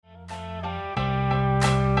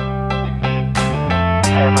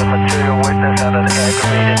a material witness on an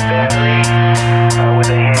aggravated battery with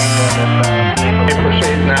a handgun. May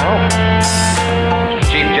proceed now.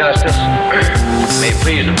 Chief Justice, may it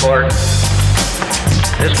please the court.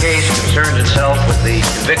 This case concerns itself with the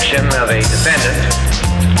conviction of a defendant.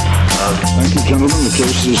 Thank you, gentlemen. The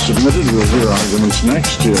case is submitted. We'll hear arguments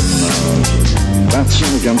next in Batson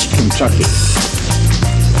against Kentucky.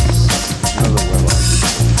 Another well argued.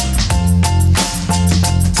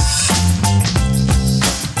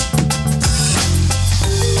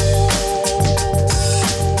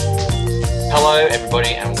 Hello,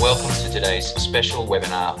 everybody, and welcome to today's special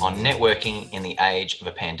webinar on networking in the age of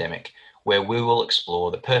a pandemic, where we will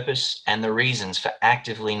explore the purpose and the reasons for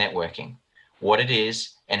actively networking, what it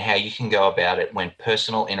is, and how you can go about it when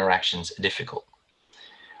personal interactions are difficult.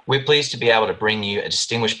 We're pleased to be able to bring you a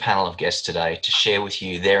distinguished panel of guests today to share with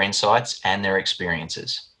you their insights and their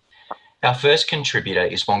experiences. Our first contributor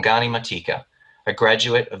is Wangani Matika, a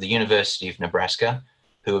graduate of the University of Nebraska,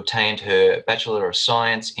 who obtained her Bachelor of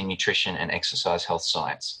Science in Nutrition and Exercise Health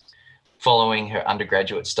Science. Following her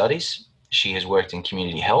undergraduate studies, she has worked in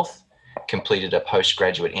community health, completed a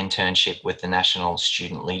postgraduate internship with the National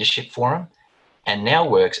Student Leadership Forum, and now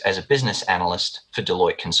works as a business analyst for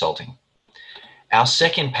Deloitte Consulting. Our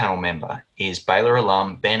second panel member is Baylor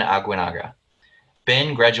alum Ben Aguinaga.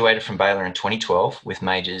 Ben graduated from Baylor in 2012 with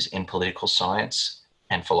majors in political science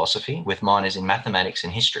and philosophy, with minors in mathematics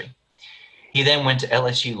and history. He then went to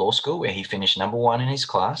LSU Law School, where he finished number one in his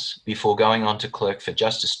class before going on to clerk for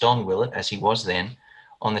Justice Don Willett, as he was then,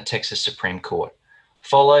 on the Texas Supreme Court,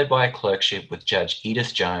 followed by a clerkship with Judge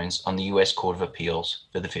Edith Jones on the U.S. Court of Appeals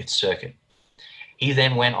for the Fifth Circuit. He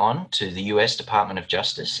then went on to the U.S. Department of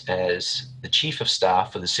Justice as the Chief of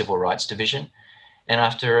Staff for the Civil Rights Division, and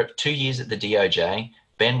after 2 years at the DOJ,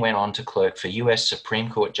 Ben went on to clerk for U.S. Supreme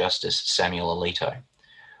Court Justice Samuel Alito.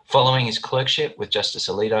 Following his clerkship with Justice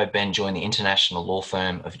Alito, Ben joined the international law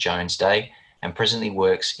firm of Jones Day and presently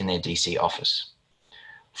works in their DC office.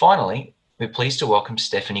 Finally, we're pleased to welcome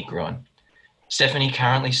Stephanie Gruen. Stephanie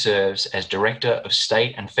currently serves as Director of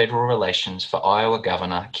State and Federal Relations for Iowa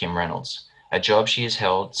Governor Kim Reynolds, a job she has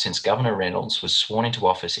held since Governor Reynolds was sworn into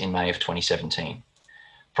office in May of 2017.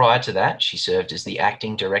 Prior to that, she served as the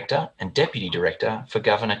Acting Director and Deputy Director for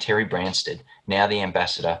Governor Terry Branstad, now the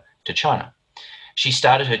Ambassador to China. She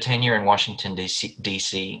started her tenure in Washington,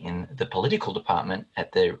 D.C. in the political department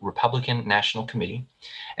at the Republican National Committee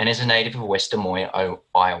and is a native of West Des Moines,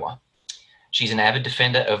 Iowa. She's an avid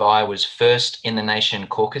defender of Iowa's first in the nation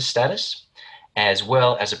caucus status, as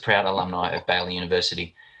well as a proud alumni of Baylor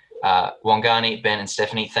University. Wangani, Ben, and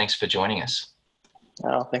Stephanie, thanks for joining us.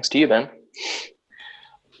 Oh, thanks to you, Ben.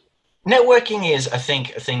 Networking is, I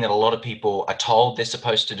think, a thing that a lot of people are told they're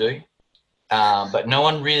supposed to do, but no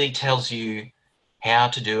one really tells you how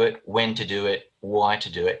to do it, when to do it, why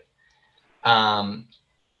to do it.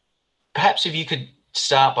 Perhaps if you could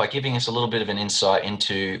start by giving us a little bit of an insight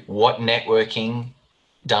into what networking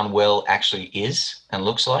done well actually is and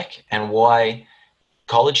looks like, and why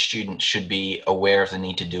college students should be aware of the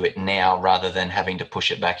need to do it now rather than having to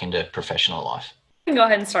push it back into professional life. I can go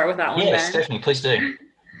ahead and start with that one, Yes, Ben. Stephanie, please do.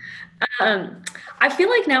 I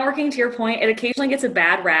feel like networking, to your point, it occasionally gets a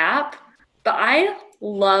bad rap, but I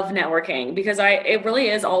love networking because it really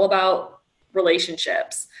is all about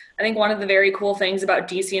relationships. I think one of the very cool things about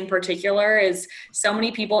DC in particular is so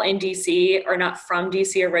many people in DC are not from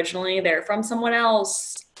DC originally. They're from somewhere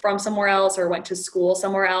else, or went to school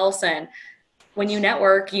somewhere else. And when you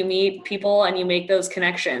network, you meet people and you make those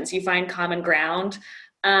connections. You find common ground.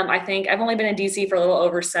 I think I've only been in DC for a little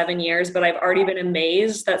over 7 years, but I've already been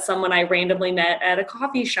amazed that someone I randomly met at a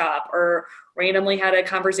coffee shop or randomly had a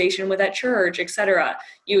conversation with at church, etc.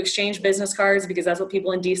 You exchange business cards because that's what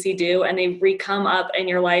people in DC do, and they re-come up in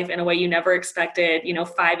your life in a way you never expected,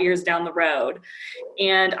 5 years down the road.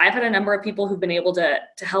 And I've had a number of people who've been able to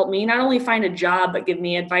help me not only find a job, but give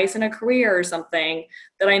me advice in a career or something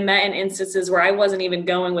that I met in instances where I wasn't even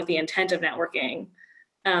going with the intent of networking.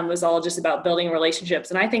 It was all just about building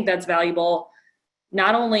relationships. And I think that's valuable,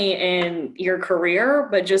 not only in your career,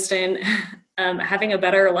 but just in having a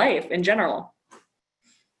better life in general.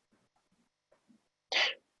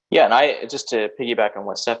 Yeah, and just to piggyback on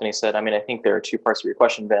what Stephanie said, I think there are two parts of your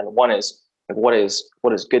question, Ben. One is what is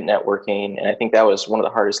good networking, and I think that was one of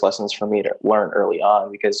the hardest lessons for me to learn early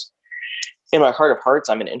on, because in my heart of hearts,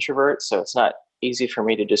 I'm an introvert, so it's not easy for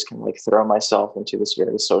me to just kind of throw myself into this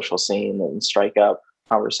very social scene and strike up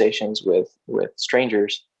conversations with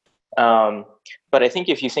strangers. But I think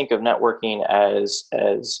if you think of networking as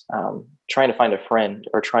trying to find a friend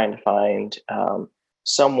or trying to find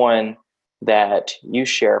someone that you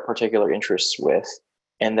share particular interests with,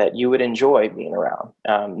 and that you would enjoy being around.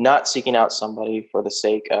 Not seeking out somebody for the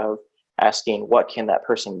sake of asking, what can that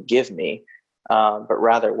person give me? But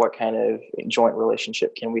rather, what kind of joint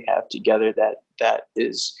relationship can we have together that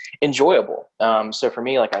is enjoyable? So for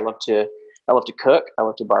me, like I love to cook, I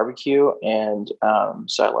love to barbecue, and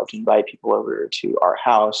so I love to invite people over to our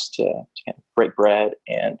house to kind of break bread,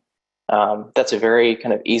 and that's a very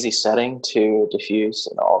kind of easy setting to diffuse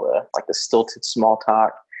and all the stilted small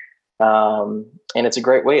talk, and it's a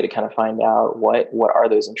great way to kind of find out what are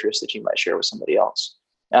those interests that you might share with somebody else.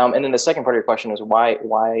 And then the second part of your question is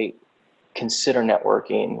why consider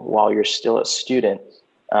networking while you're still a student,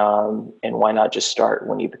 and why not just start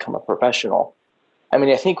when you become a professional? I mean,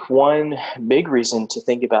 I think one big reason to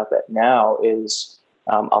think about that now is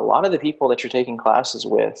a lot of the people that you're taking classes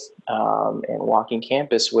with and walking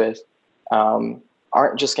campus with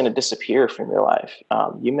aren't just going to disappear from your life.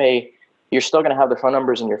 You're still going to have their phone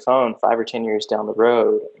numbers in your phone 5 or 10 years down the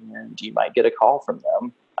road, and you might get a call from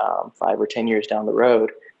them 5 or 10 years down the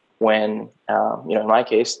road when, in my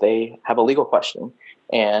case, they have a legal question,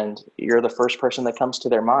 and you're the first person that comes to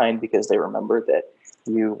their mind because they remember that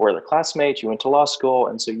you were their classmates, you went to law school,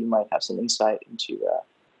 and so you might have some insight into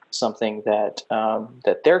something that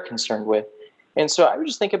they're concerned with. And so I would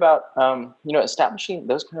just think about, establishing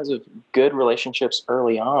those kinds of good relationships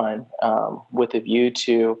early on with a view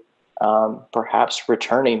to perhaps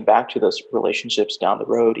returning back to those relationships down the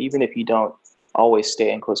road, even if you don't always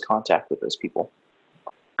stay in close contact with those people.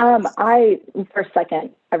 I first second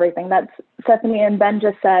everything that Stephanie and Ben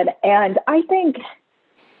just said, and I think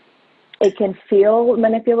it can feel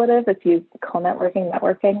manipulative if you call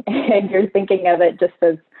networking, and you're thinking of it just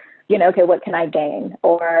as, okay, what can I gain?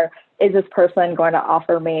 Or is this person going to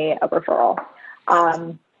offer me a referral?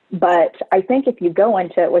 But I think if you go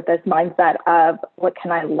into it with this mindset of what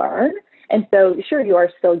can I learn? And so sure, you are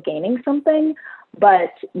still gaining something,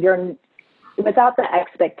 but you're without the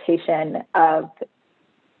expectation of,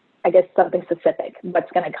 I guess, something specific,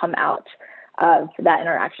 what's going to come out of that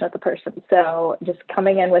interaction with the person. So just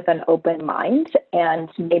coming in with an open mind, and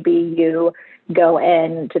maybe you go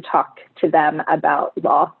in to talk to them about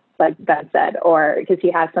law, like Ben said, or because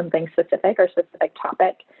he has something specific or specific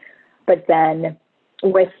topic, but then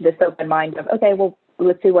with this open mind of, okay, well,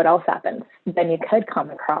 let's see what else happens. Then you could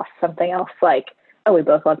come across something else like, oh, we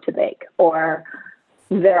both love to bake, or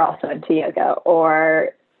they're also into yoga, or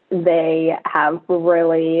they have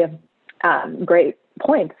really great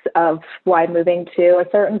points of why moving to a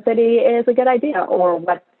certain city is a good idea, or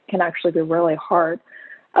what can actually be really hard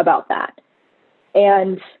about that.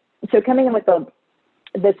 And so coming in with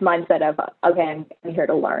this mindset of, okay, I'm here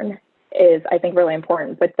to learn is, I think, really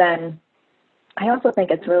important. But then I also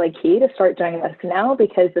think it's really key to start doing this now,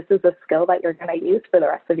 because this is a skill that you're going to use for the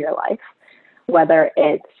rest of your life, whether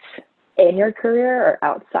it's in your career or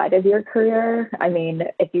outside of your career. I mean,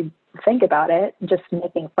 if you think about it, just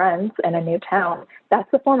making friends in a new town, that's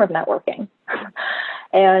a form of networking.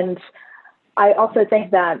 And I also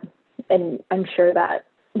think that, and I'm sure that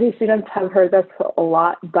these students have heard this a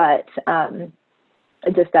lot, but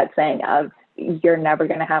just that saying of, you're never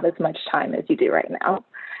going to have as much time as you do right now.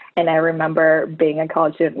 And I remember being a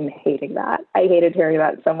college student and hating that. I hated hearing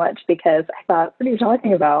that so much, because I thought, what are you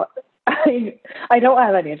talking about? I don't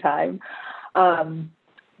have any time.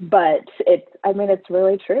 But it's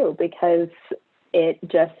really true, because it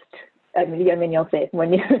just, you'll see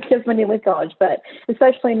when you leave college, but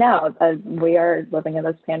especially now, we are living in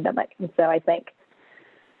this pandemic. And so I think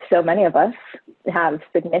so many of us have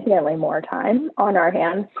significantly more time on our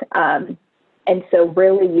hands. And so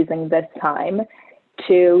really using this time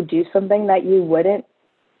to do something that you wouldn't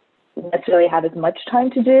necessarily have as much time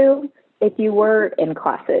to do if you were in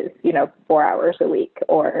classes, 4 hours a week,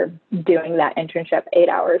 or doing that internship 8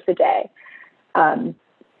 hours a day.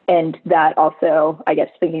 And that also, I guess,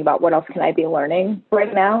 thinking about what else can I be learning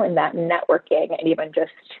right now, and that networking, and even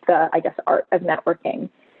just the, art of networking,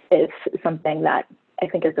 is something that I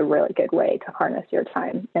think is a really good way to harness your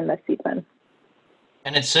time in this season.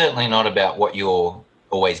 And it's certainly not about what you're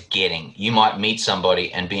always getting. You might meet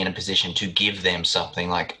somebody and be in a position to give them something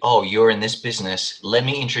like, oh, you're in this business, let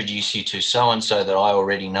me introduce you to so-and-so that I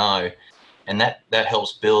already know. And that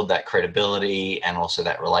helps build that credibility and also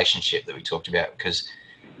that relationship that we talked about, because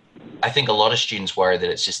I think a lot of students worry that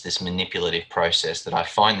it's just this manipulative process, that I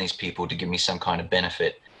find these people to give me some kind of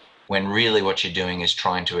benefit, when really what you're doing is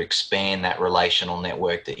trying to expand that relational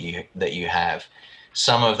network that you have.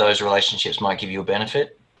 Some of those relationships might give you a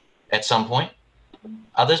benefit at some point.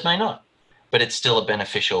 Others may not, but it's still a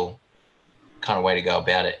beneficial kind of way to go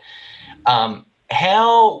about it.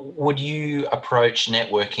 How would you approach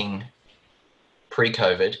networking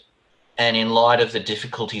pre-COVID And in light of the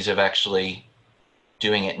difficulties of actually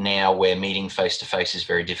doing it now, where meeting face-to-face is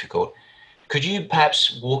very difficult, could you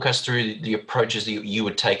perhaps walk us through the approaches that you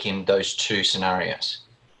would take in those two scenarios?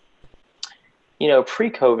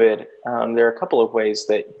 Pre-COVID, there are a couple of ways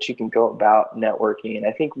that you can go about networking. And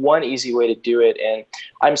I think one easy way to do it, and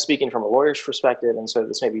I'm speaking from a lawyer's perspective, and so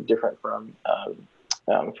this may be different from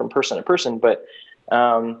person to person, but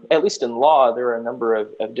at least in law, there are a number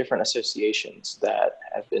of different associations that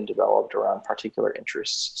have been developed around particular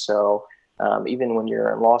interests. So even when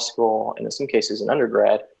you're in law school, and in some cases in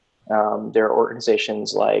undergrad, there are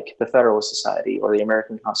organizations like the Federalist Society or the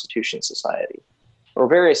American Constitution Society, or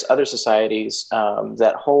various other societies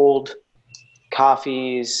that hold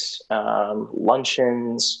coffees,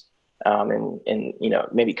 luncheons, and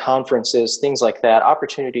maybe conferences, things like that,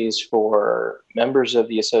 opportunities for members of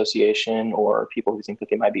the association or people who think that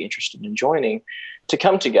they might be interested in joining to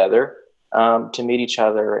come together, to meet each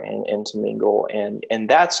other and to mingle. And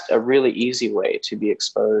that's a really easy way to be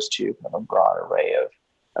exposed to kind of a broad array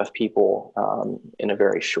of people in a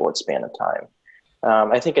very short span of time.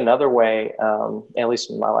 I think another way, at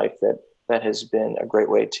least in my life, that has been a great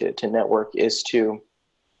way to network is to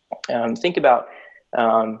think about,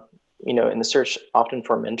 in the search often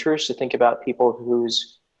for mentors, to think about people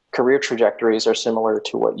whose career trajectories are similar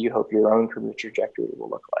to what you hope your own career trajectory will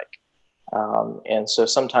look like. And so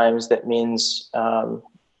sometimes that means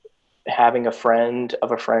having a friend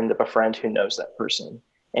of a friend of a friend who knows that person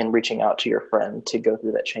and reaching out to your friend to go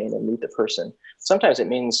through that chain and meet the person. Sometimes it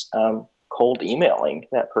means cold emailing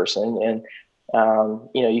that person. And,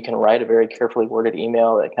 you can write a very carefully worded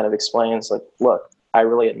email that kind of explains, like, look, I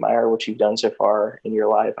really admire what you've done so far in your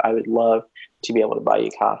life. I would love to be able to buy you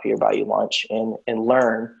coffee or buy you lunch and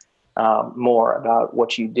learn more about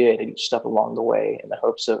what you did at each step along the way in the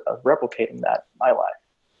hopes of replicating that in my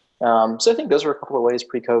life. So I think those were a couple of ways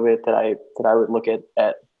pre-COVID that I would look at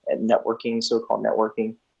networking, so-called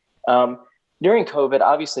networking. During COVID,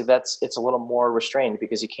 obviously it's a little more restrained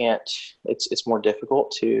because you can't, it's more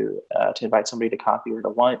difficult to invite somebody to coffee or to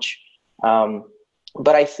lunch.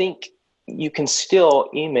 But I think you can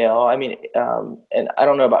still email. I mean, and I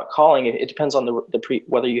don't know about calling. It depends on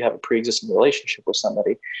whether you have a pre-existing relationship with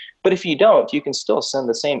somebody. But if you don't, you can still send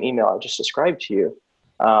the same email I just described to you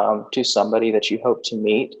to somebody that you hope to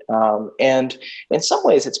meet. And in some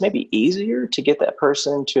ways, it's maybe easier to get that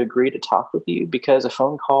person to agree to talk with you because a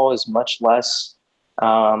phone call is much less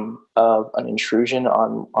of an intrusion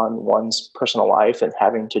on one's personal life and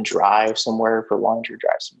having to drive somewhere for lunch or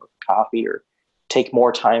drive somewhere for coffee or take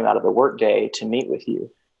more time out of the workday to meet with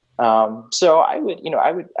you. So I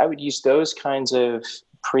would use those kinds of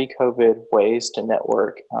pre-COVID ways to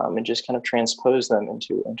network and just kind of transpose them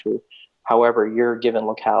into however your given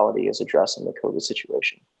locality is addressing the COVID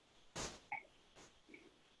situation.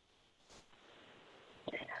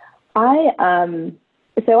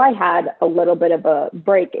 So I had a little bit of a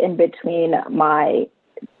break in between my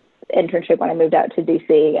internship when I moved out to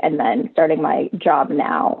DC and then starting my job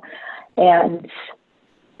now. And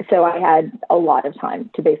so I had a lot of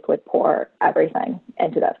time to basically pour everything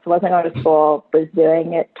into this. I wasn't going to school, was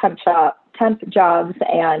doing it temp jobs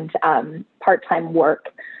and part-time work.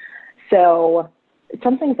 So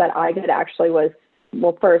some things that I did actually was,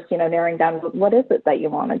 well, first, narrowing down what is it that you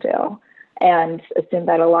want to do, and assume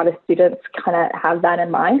that a lot of students kind of have that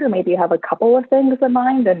in mind, or maybe you have a couple of things in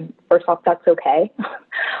mind. And first off, that's okay.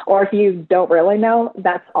 Or if you don't really know,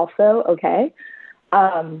 that's also okay.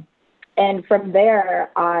 And from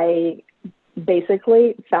there, I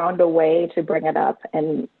basically found a way to bring it up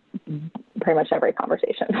in pretty much every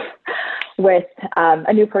conversation with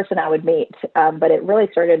a new person I would meet. But it really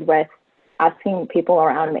started with asking people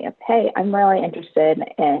around me, hey, I'm really interested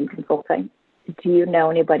in consulting. Do you know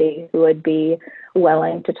anybody who would be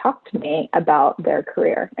willing to talk to me about their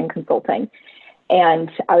career in consulting?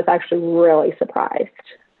 And I was actually really surprised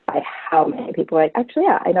by how many people were like, actually,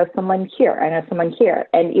 yeah, I know someone here. I know someone here.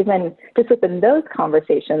 And even just within those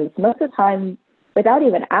conversations, most of the time, without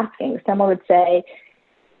even asking, someone would say,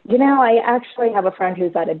 I actually have a friend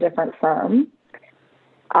who's at a different firm.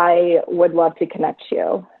 I would love to connect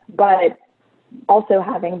you. But also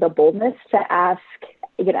having the boldness to ask,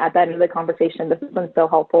 at the end of the conversation, this has been so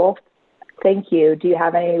helpful. Thank you. Do you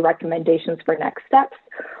have any recommendations for next steps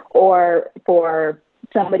or for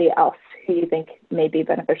somebody else who you think may be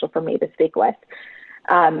beneficial for me to speak with?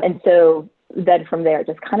 And so then from there, it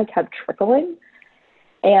just kind of kept trickling.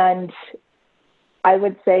 And I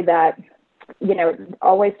would say that,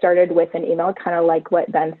 always started with an email, kind of like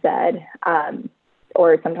what Ben said,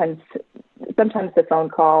 or sometimes the phone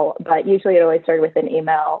call, but usually it always started with an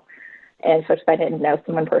email. And especially if I didn't know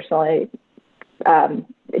someone personally,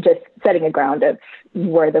 just setting a ground of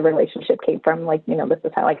where the relationship came from. Like, this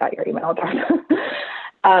is how I got your email address.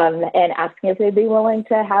 And asking if they'd be willing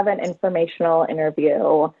to have an informational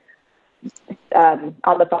interview on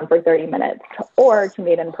the phone for 30 minutes or to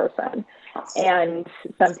meet in person. And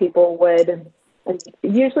some people would,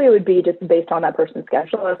 usually it would be just based on that person's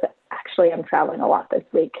schedule. If actually I'm traveling a lot this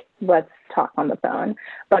week, let's talk on the phone.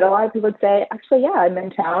 But a lot of people would say, actually, yeah, I'm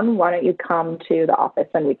in town. Why don't you come to the office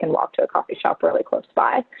and we can walk to a coffee shop really close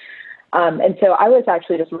by? And so I was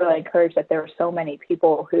actually just really encouraged that there were so many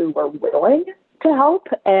people who were willing to help.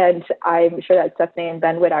 And I'm sure that Stephanie and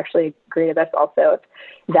Ben would actually agree to this also,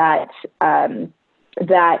 that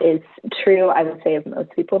that is true, I would say, of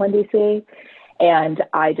most people in DC. And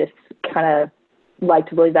I just kind of like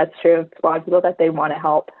to believe that's true of a lot of people, that they want to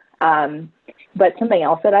help. But something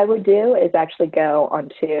else that I would do is actually go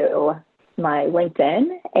onto my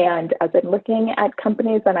LinkedIn, and as I'm looking at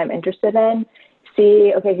companies that I'm interested in,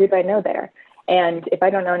 see, okay, who do I know there? And if I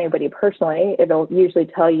don't know anybody personally, it'll usually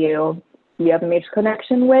tell you, you have a mutual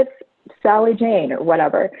connection with Sally Jane or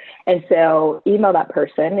whatever. And so email that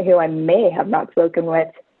person who I may have not spoken with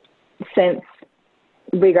since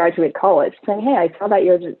we graduated college, saying, hey, I saw that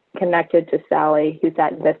you're connected to Sally, who's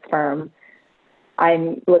at this firm.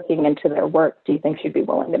 I'm looking into their work. Do you think she'd be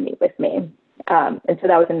willing to meet with me? And so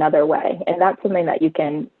that was another way. And that's something that you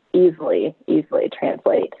can easily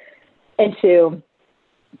translate into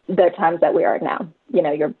the times that we are now.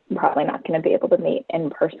 You're probably not going to be able to meet in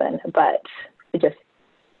person, but just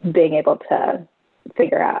being able to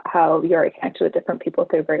figure out how you're connected with different people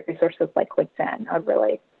through great resources like LinkedIn, I'd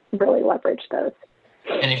really leverage those.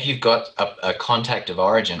 And if you've got a contact of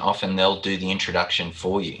origin, often they'll do the introduction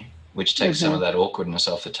for you, which takes some of that awkwardness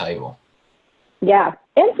off the table. Yeah.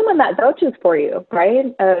 And someone that vouches for you,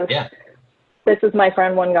 right? Yeah. This is my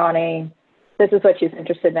friend Wangani. This is what she's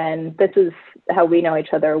interested in. This is how we know each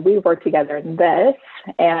other. We work together in this.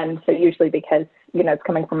 And so usually because, it's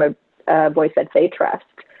coming from a voice that they trust,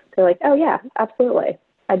 they're like, oh yeah, absolutely.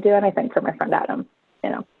 I'd do anything for my friend Adam,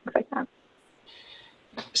 things like that.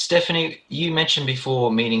 Stephanie, you mentioned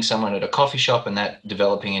before meeting someone at a coffee shop and that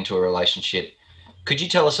developing into a relationship. Could you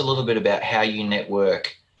tell us a little bit about how you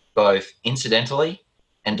network both incidentally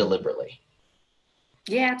and deliberately?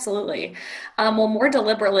 Yeah, absolutely. Well, more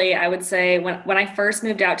deliberately, I would say when I first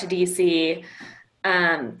moved out to DC,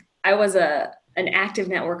 I was an active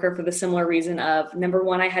networker for the similar reason of, number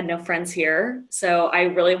one, I had no friends here. So I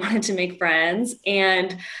really wanted to make friends.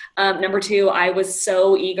 And number two, I was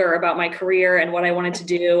so eager about my career and what I wanted to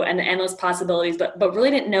do and the endless possibilities, but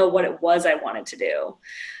really didn't know what it was I wanted to do.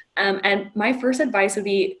 And my first advice would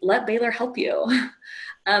be, let Baylor help you.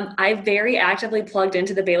 I very actively plugged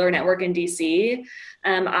into the Baylor network in DC.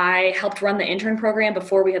 I helped run the intern program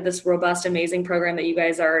before we had this robust, amazing program that you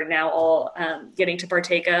guys are now all getting to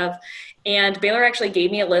partake of. And Baylor actually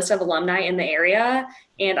gave me a list of alumni in the area,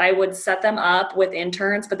 and I would set them up with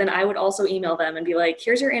interns, but then I would also email them and be like,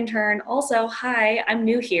 here's your intern. Also, hi, I'm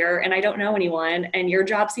new here and I don't know anyone, and your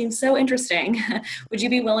job seems so interesting. Would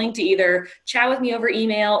you be willing to either chat with me over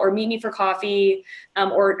email or meet me for coffee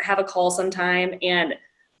or have a call sometime? And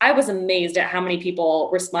I was amazed at how many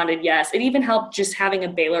people responded yes. It even helped just having a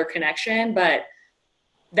Baylor connection, but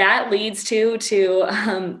that leads to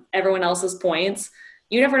everyone else's points.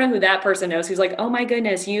 You never know who that person knows who's like, oh my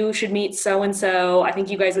goodness, you should meet so-and-so. I think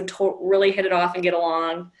you guys would really hit it off and get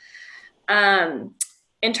along.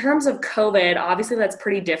 In terms of COVID, obviously that's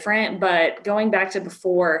pretty different, but going back to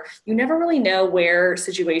before, you never really know where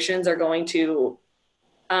situations are going to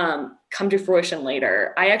come to fruition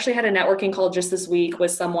later. I actually had a networking call just this week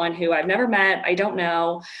with someone who I've never met. I don't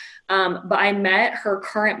know. But I met her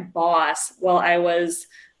current boss while I was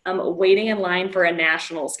waiting in line for a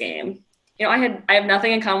Nationals game. I have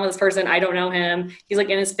nothing in common with this person. I don't know him. He's like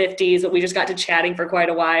in his 50s, but we just got to chatting for quite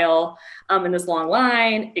a while in this long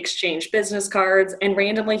line, exchanged business cards. And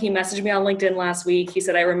randomly he messaged me on LinkedIn last week. He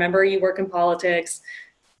said, I remember you work in politics.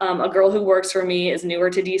 A girl who works for me is newer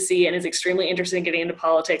to DC and is extremely interested in getting into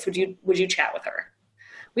politics. Would you chat with her?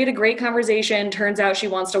 We had a great conversation. Turns out she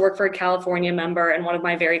wants to work for a California member, and one of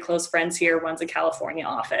my very close friends here runs a California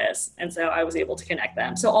office. And so I was able to connect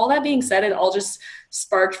them. So all that being said, it all just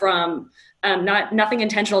sparked from nothing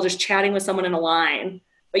intentional, just chatting with someone in a line,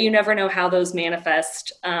 but you never know how those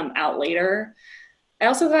manifest out later. I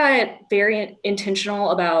also got very intentional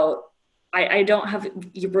about, I don't have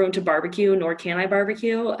room to barbecue, nor can I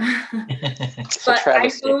barbecue. But I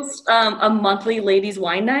host a monthly ladies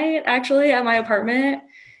wine night actually at my apartment.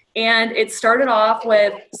 And it started off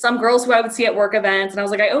with some girls who I would see at work events. And I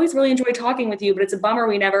was like, I always really enjoy talking with you, but it's a bummer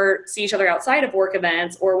we never see each other outside of work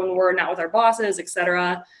events or when we're not with our bosses, et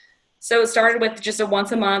cetera. So it started with just a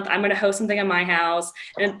once a month, I'm going to host something in my house.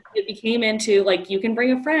 And it became into like, you can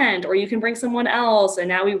bring a friend or you can bring someone else. And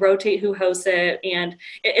now we rotate who hosts it. And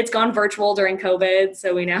it's gone virtual during COVID.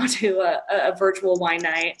 So we now do a virtual wine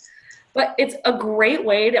night. But it's a great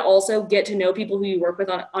way to also get to know people who you work with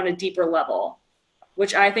on a deeper level,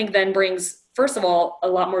 which I think then brings, first of all, a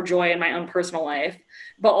lot more joy in my own personal life,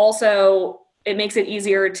 but also it makes it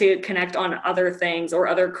easier to connect on other things or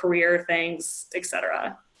other career things, et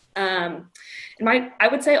cetera. I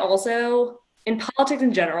would say also in politics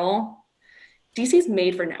in general, DC is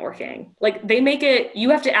made for networking. Like they make it, you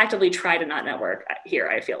have to actively try to not network here.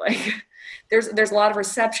 I feel like there's a lot of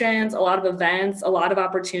receptions, a lot of events, a lot of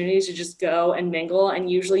opportunities to just go and mingle.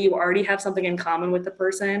 And usually you already have something in common with the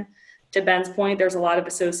person. To Ben's point, there's a lot of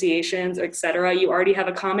associations, et cetera. You already have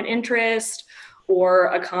a common interest or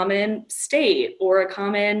a common state or a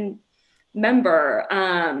common member.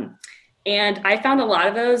 And I found a lot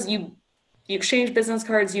of those, you exchange business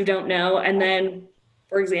cards you don't know. And then,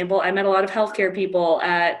 for example, I met a lot of healthcare people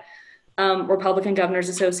at Republican Governors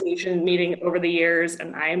Association meeting over the years,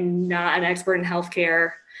 and I'm not an expert in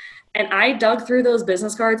healthcare. And I dug through those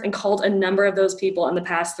business cards and called a number of those people in the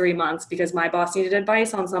past 3 months because my boss needed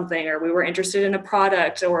advice on something, or we were interested in a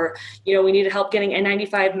product, or, you know, we needed help getting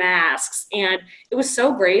N95 masks. And it was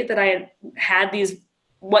so great that I had these,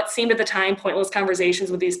 what seemed at the time, pointless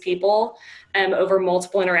conversations with these people over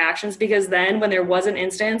multiple interactions, because then when there was an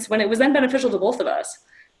instance, when it was then beneficial to both of us,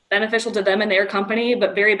 beneficial to them and their company,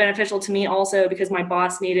 but very beneficial to me also because my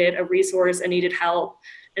boss needed a resource and needed help.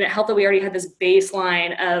 And it helped that we already had this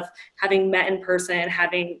baseline of having met in person,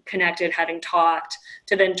 having connected, having talked,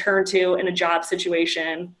 to then turn to in a job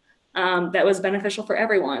situation that was beneficial for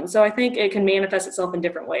everyone. So I think it can manifest itself in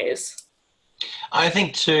different ways. I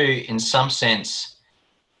think too, in some sense,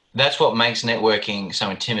 that's what makes networking so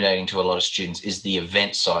intimidating to a lot of students is the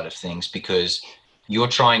event side of things, because you're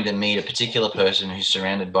trying to meet a particular person who's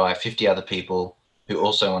surrounded by 50 other people who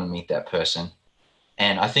also want to meet that person.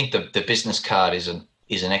 And I think the business card is an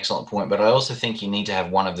excellent point, but I also think you need to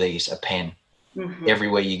have one of these, a pen,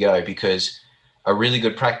 everywhere you go, because a really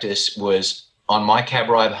good practice was on my cab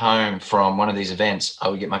ride home from one of these events, I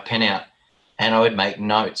would get my pen out and I would make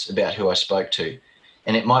notes about who I spoke to.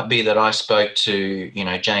 And it might be that I spoke to, you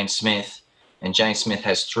know, Jane Smith, and Jane Smith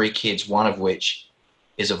has 3 kids, one of which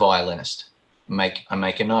is a violinist. I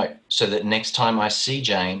make a note so that next time I see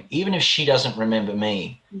Jane, even if she doesn't remember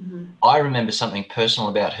me, I remember something personal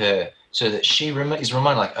about her, so that she is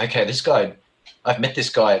reminded, like, okay, this guy, I've met this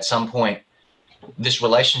guy at some point. This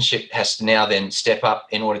relationship has to now then step up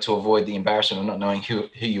in order to avoid the embarrassment of not knowing who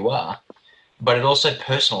you are. But it also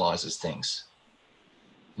personalizes things.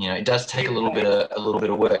 You know, it does take a little bit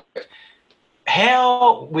of work.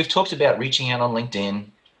 How we've talked about reaching out on LinkedIn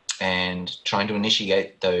and trying to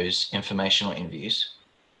initiate those informational interviews.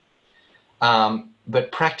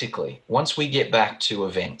 But practically, once we get back to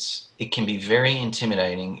events, it can be very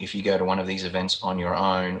intimidating if you go to one of these events on your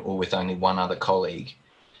own or with only one other colleague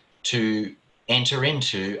to enter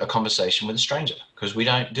into a conversation with a stranger, because we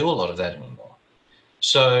don't do a lot of that anymore.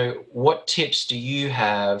 So what tips do you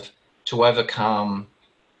have to overcome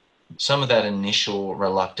some of that initial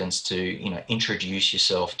reluctance to, you know, introduce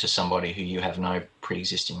yourself to somebody who you have no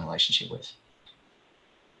pre-existing relationship with?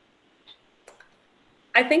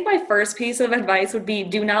 I think my first piece of advice would be,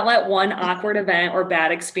 do not let one awkward event or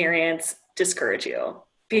bad experience discourage you.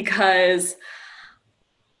 Because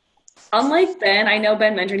unlike Ben, I know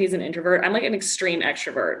Ben mentioned he's an introvert. I'm like an extreme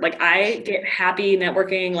extrovert. Like I get happy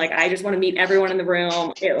networking. Like I just want to meet everyone in the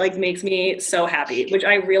room. It like makes me so happy, which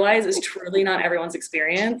I realize is truly not everyone's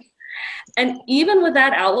experience. And even with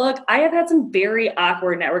that outlook, I have had some very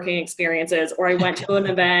awkward networking experiences, or I went to an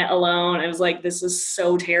event alone and it was like, this is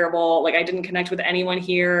so terrible. Like I didn't connect with anyone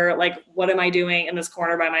here. Like, what am I doing in this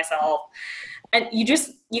corner by myself? And you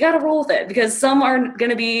got to roll with it, because some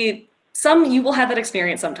you will have that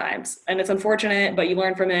experience sometimes, and it's unfortunate, but you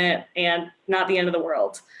learn from it and not the end of the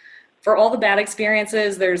world. For all the bad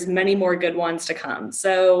experiences, there's many more good ones to come.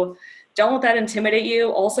 So don't let that intimidate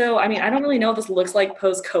you. Also, I mean, I don't really know what this looks like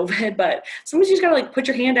post-COVID, but sometimes you just gotta like put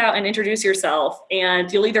your hand out and introduce yourself,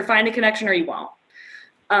 and you'll either find a connection or you won't.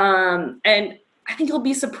 And I think you'll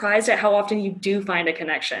be surprised at how often you do find a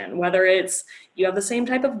connection, whether it's you have the same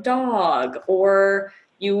type of dog, or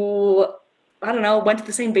you, I don't know, went to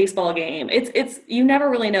the same baseball game. It's you never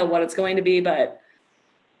really know what it's going to be, but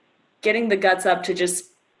getting the guts up to just,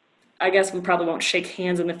 I guess we probably won't shake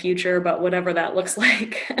hands in the future, but whatever that looks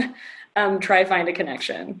like, try find a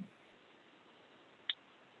connection.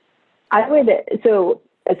 So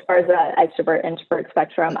as far as the extrovert introvert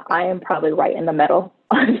spectrum, I am probably right in the middle.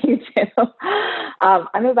 on you too.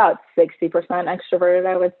 I'm about 60% extroverted,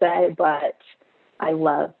 I would say, but I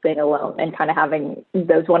love being alone and kind of having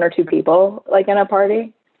those one or two people like in a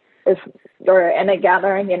party or in a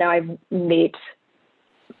gathering. You know, I meet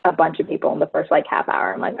a bunch of people in the first like half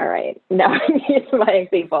hour. I'm like, all right, now I need my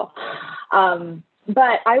people.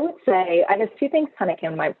 But I would say, I guess two things kind of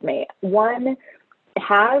came to mind for me. One,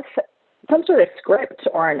 have some sort of script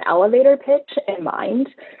or an elevator pitch in mind.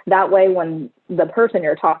 That way, when the person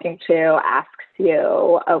you're talking to asks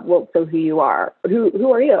you, well, so who you are,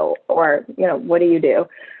 who are you? Or, you know, what do you do?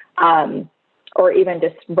 Or even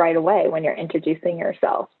just right away when you're introducing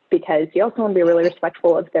yourself, because you also want to be really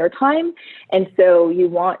respectful of their time. And so you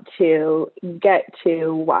want to get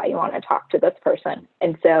to why you want to talk to this person.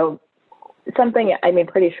 And so something, I mean,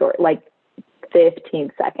 pretty short, like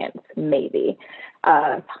 15 seconds, maybe.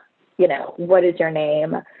 You know, what is your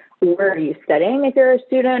name? Where are you studying if you're a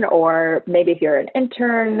student? Or maybe if you're an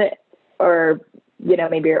intern, or, you know,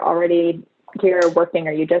 maybe you're already here working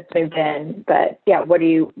or you just moved in. But yeah, what are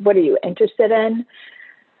you interested in?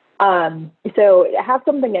 So have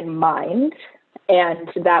something in mind, and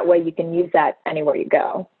that way you can use that anywhere you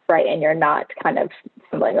go, right? And you're not kind of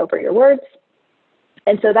stumbling over your words.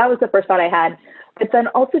 And so that was the first thought I had. But then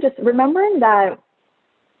also just remembering that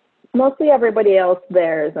mostly everybody else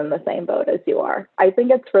there is in the same boat as you are. I think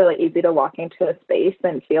it's really easy to walk into a space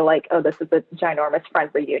and feel like, oh, this is a ginormous friend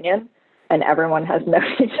reunion and everyone has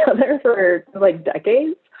known each other for like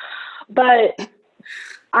decades. But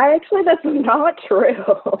that's not true.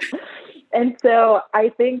 And so I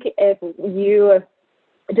think if you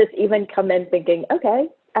just even come in thinking, okay,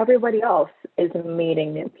 everybody else is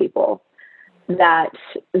meeting new people, that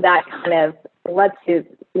kind of lets you,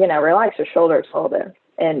 you know, relax your shoulders a little bit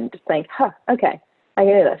and think, okay, I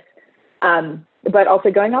can do this. But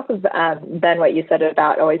also going off of, Ben, what you said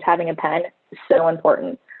about always having a pen, so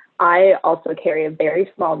important. I also carry a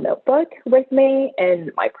very small notebook with me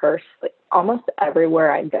in my purse, like, almost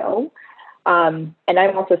everywhere I go. And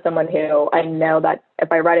I'm also someone who I know that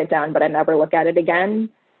if I write it down, but I never look at it again,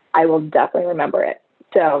 I will definitely remember it.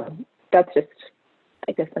 So that's just,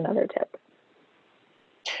 I guess, another tip.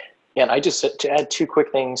 Yeah, and I just to add two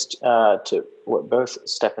quick things to what both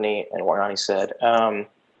Stephanie and Warnani said.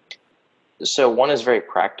 So one is very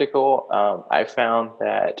practical. I found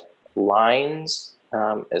that lines,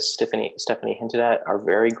 as Stephanie hinted at, are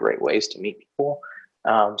very great ways to meet people.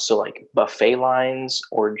 So like buffet lines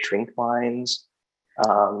or drink lines,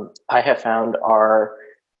 I have found are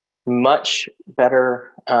much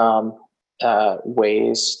better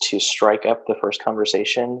ways to strike up the first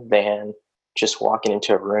conversation than just walking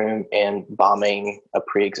into a room and bombing a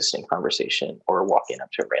pre-existing conversation or walking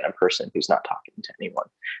up to a random person who's not talking to anyone.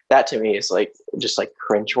 That to me is like just like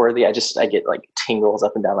cringeworthy. I get like tingles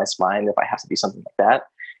up and down my spine if I have to do something like that.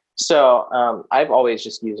 So I've always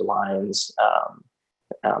just used lines,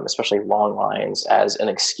 especially long lines, as an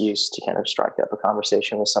excuse to kind of strike up a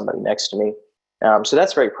conversation with somebody next to me. So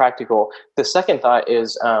that's very practical. The second thought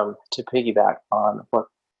is to piggyback on what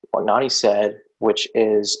Nani said, which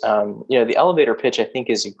is, the elevator pitch, I think,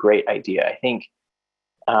 is a great idea. I think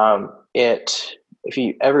if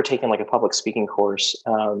you ever taken like a public speaking course,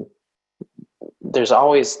 there's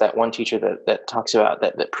always that one teacher that talks about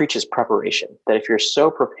that preaches preparation, that if you're so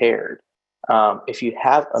prepared, if you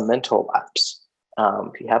have a mental lapse,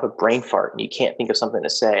 if you have a brain fart and you can't think of something to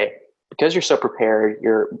say, because you're so prepared,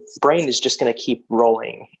 your brain is just going to keep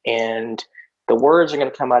rolling and the words are going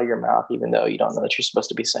to come out of your mouth, even though you don't know that you're supposed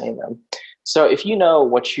to be saying them. So if you know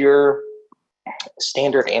what your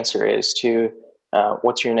standard answer is to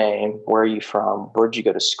what's your name, where are you from, where did you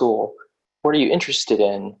go to school, what are you interested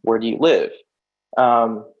in, where do you live,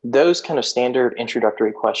 those kind of standard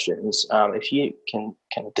introductory questions, if you can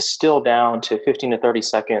distill down to 15 to 30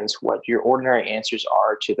 seconds what your ordinary answers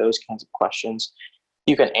are to those kinds of questions,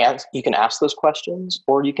 you can ask those questions,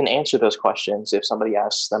 or you can answer those questions if somebody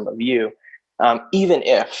asks them of you. Even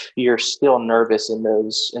if you're still nervous in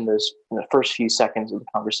the first few seconds of the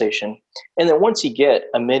conversation. And then once you get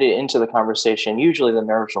a minute into the conversation, usually the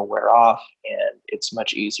nerves will wear off and it's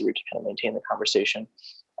much easier to kind of maintain the conversation.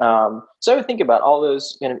 So I would think about all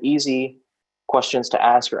those kind of easy questions to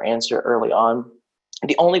ask or answer early on.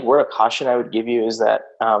 The only word of caution I would give you is that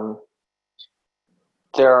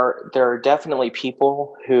there are definitely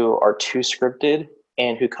people who are too scripted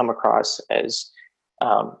and who come across as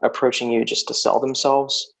approaching you just to sell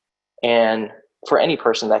themselves. And for any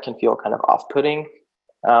person that can feel kind of off-putting.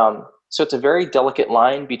 So it's a very delicate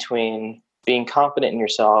line between being confident in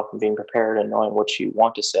yourself and being prepared and knowing what you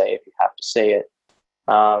want to say if you have to say it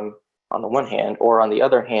on the one hand, or on the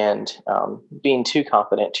other hand, being too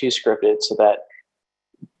confident, too scripted so that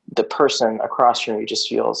the person across from you just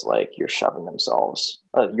feels like you're shoving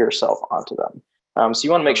yourself onto them. So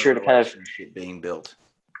you want to make sure to kind of relationship being built.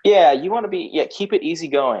 Yeah, you want to keep it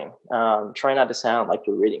easygoing. Try not to sound like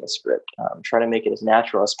you're reading a script. Try to make it as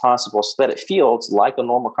natural as possible so that it feels like a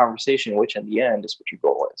normal conversation, which in the end is what your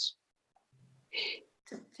goal is.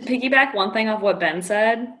 To piggyback one thing off what Ben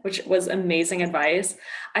said, which was amazing advice,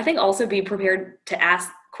 I think also be prepared to ask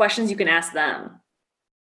questions you can ask them.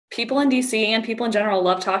 People in DC and people in general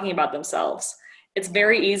love talking about themselves. It's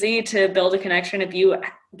very easy to build a connection if you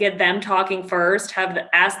get them talking first,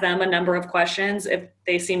 ask them a number of questions if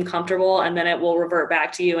they seem comfortable, and then it will revert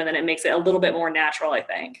back to you, and then it makes it a little bit more natural, I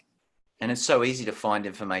think. And it's so easy to find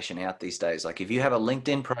information out these days. Like if you have a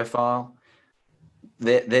LinkedIn profile,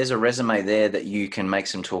 there's a resume there that you can make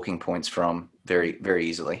some talking points from very, very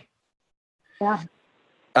easily. Yeah.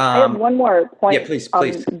 I have one more point. Yeah, please. On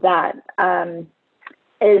that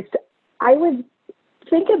is I would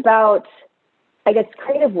think about, I guess,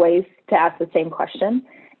 creative ways to ask the same question,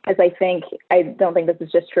 because I don't think this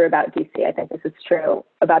is just true about DC. I think this is true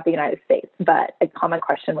about the United States. But a common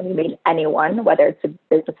question when you meet anyone, whether it's a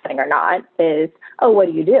business thing or not, is, oh, what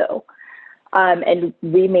do you do? And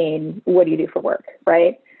we mean, what do you do for work,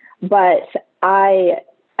 right? But I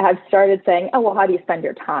have started saying, oh, well, how do you spend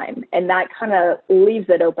your time? And that kind of leaves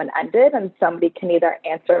it open-ended, and somebody can either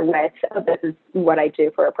answer with, oh, this is what I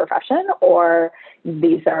do for a profession, or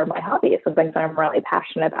these are my hobbies, some things I'm really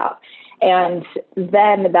passionate about. And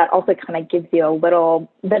then that also kind of gives you a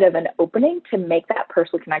little bit of an opening to make that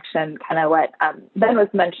personal connection, kind of what Ben was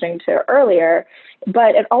mentioning to earlier,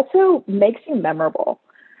 but it also makes you memorable.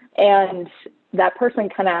 And that person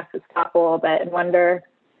kind of has to stop a little bit and wonder,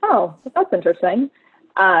 oh, that's interesting.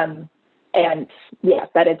 And yeah,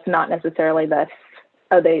 that it's not necessarily this,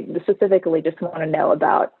 oh, they specifically just want to know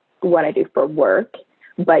about what I do for work,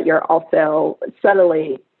 but you're also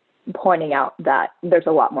subtly pointing out that there's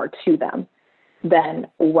a lot more to them than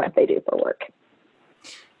what they do for work.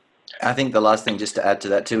 I think the last thing just to add to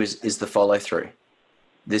that too is the follow through.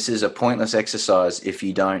 This is a pointless exercise if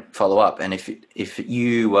you don't follow up. And if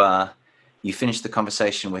you finish the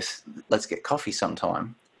conversation with, let's get coffee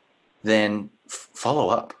sometime, then follow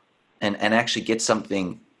up and actually get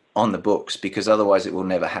something on the books, because otherwise it will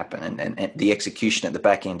never happen. And the execution at the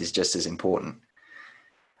back end is just as important.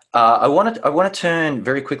 I want to turn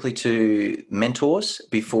very quickly to mentors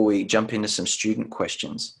before we jump into some student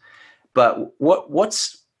questions. But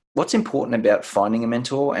what's important about finding a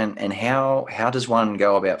mentor, and how does one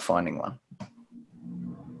go about finding one?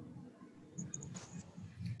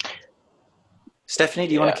 Stephanie,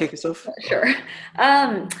 do you want to kick us off? Sure.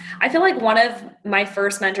 I feel like one of my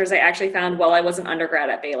first mentors I actually found while I was an undergrad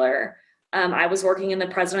at Baylor. I was working in the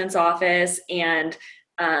president's office, and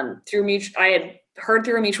I had heard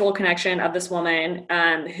through a mutual connection of this woman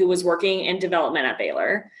who was working in development at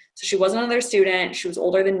Baylor. So she wasn't another student. She was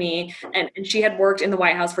older than me, and she had worked in the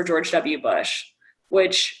White House for George W. Bush,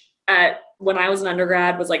 which when I was an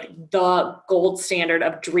undergrad was like the gold standard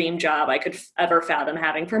of dream job I could ever fathom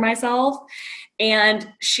having for myself.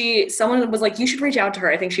 And someone was like, you should reach out to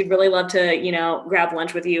her. I think she'd really love to, grab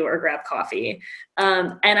lunch with you or grab coffee.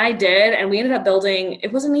 And I did. And we ended up building,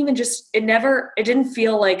 it wasn't even just, it didn't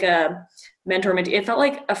feel like a mentor. It felt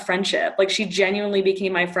like a friendship. Like she genuinely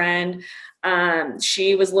became my friend.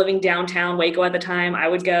 She was living downtown Waco at the time. I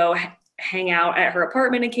would go hang out at her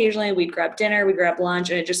apartment occasionally. We'd grab dinner, we'd grab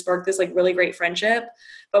lunch, and it just sparked this like really great friendship,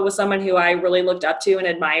 but with someone who I really looked up to and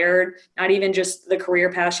admired, not even just the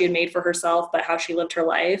career path she had made for herself, but how she lived her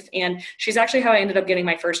life. And she's actually how I ended up getting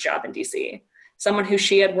my first job in DC. Someone who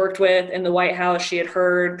she had worked with in the White House, she had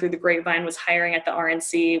heard through the grapevine was hiring at the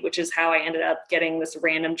RNC, which is how I ended up getting this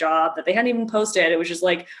random job that they hadn't even posted. It was just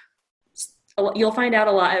like, you'll find out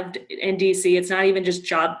a lot in DC. It's not even just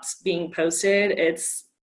jobs being posted. It's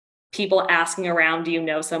people asking around, do you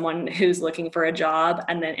know someone who's looking for a job?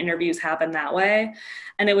 And then interviews happen that way.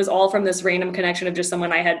 And it was all from this random connection of just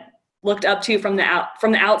someone I had looked up to from the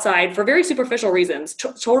outside for very superficial reasons,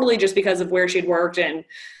 totally just because of where she'd worked. And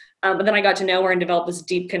but then I got to know her and developed this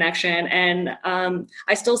deep connection. And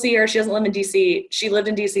I still see her. She doesn't live in DC. She lived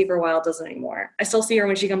in DC for a while, doesn't anymore. I still see her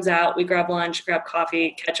when she comes out. We grab lunch, grab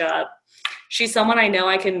coffee, catch up. She's someone I know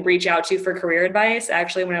I can reach out to for career advice.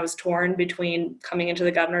 Actually, when I was torn between coming into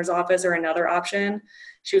the governor's office or another option,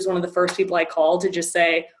 she was one of the first people I called to just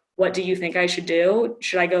say, what do you think I should do?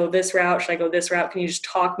 Should I go this route? Should I go this route? Can you just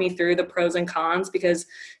talk me through the pros and cons? Because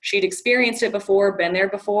she'd experienced it before, been there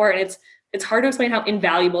before. And it's hard to explain how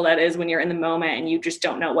invaluable that is when you're in the moment and you just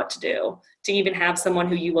don't know what to do, to even have someone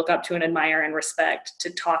who you look up to and admire and respect to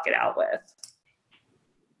talk it out with.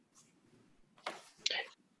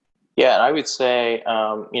 Yeah, and I would say,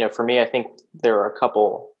 for me, I think there are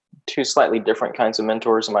two slightly different kinds of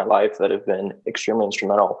mentors in my life that have been extremely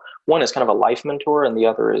instrumental. One is kind of a life mentor, and the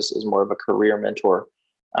other is more of a career mentor.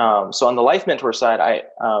 So on the life mentor side, I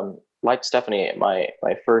like Stephanie, my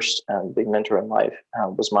first big mentor in life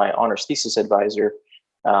was my honors thesis advisor,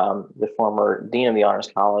 the former dean of the Honors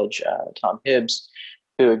College, Tom Hibbs,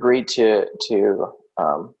 who agreed to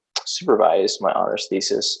supervise my honors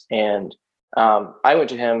thesis. And I went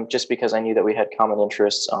to him just because I knew that we had common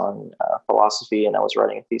interests on philosophy, and I was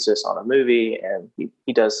writing a thesis on a movie, and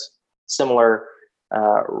he does similar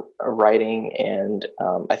writing, and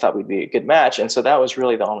I thought we'd be a good match. And so that was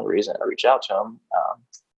really the only reason I reached out to him.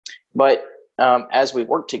 But as we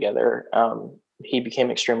worked together, he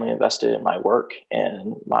became extremely invested in my work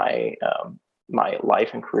and my life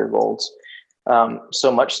and career goals.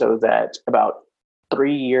 So much so that about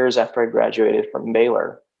 3 years after I graduated from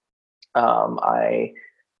Baylor, I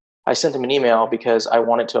sent him an email because I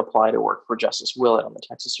wanted to apply to work for Justice Willett on the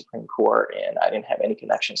Texas Supreme Court, and I didn't have any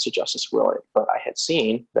connections to Justice Willett, but I had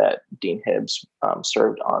seen that Dean Hibbs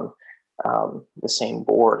served on the same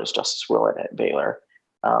board as Justice Willett at Baylor.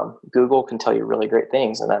 Google can tell you really great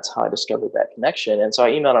things, and that's how I discovered that connection. And so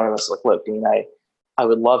I emailed him and I was like, look, Dean, I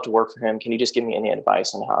would love to work for him. Can you just give me any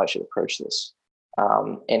advice on how I should approach this?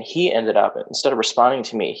 And he ended up, instead of responding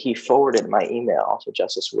to me, he forwarded my email to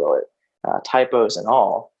Justice Willett, typos and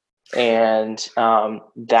all. And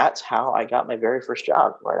that's how I got my very first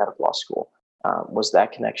job right out of law school, was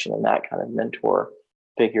that connection and that kind of mentor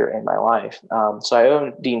figure in my life. So I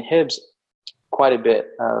owe Dean Hibbs quite a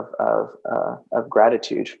bit of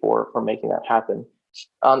gratitude for making that happen.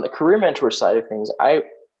 On the career mentor side of things,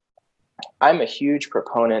 I'm a huge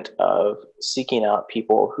proponent of seeking out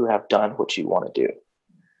people who have done what you want to do.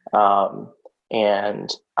 And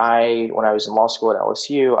when I was in law school at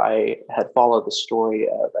LSU, I had followed the story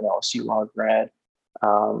of an LSU law grad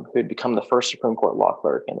who had become the first Supreme Court law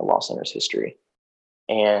clerk in the law center's history.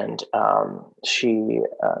 And she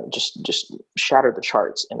just shattered the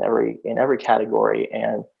charts in every category.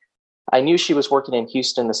 And I knew she was working in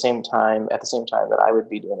Houston at the same time that I would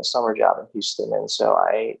be doing a summer job in Houston. And so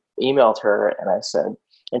I emailed her and I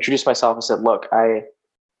introduced myself and said, look,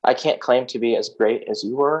 I can't claim to be as great as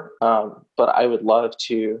you were, but I would love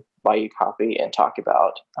to buy you coffee and talk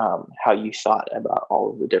about how you thought about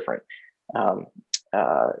all of the different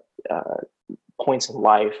points in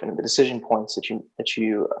life and the decision points that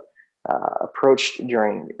you approached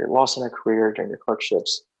during your law center career, during your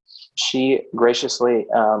clerkships. She graciously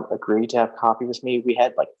agreed to have coffee with me. We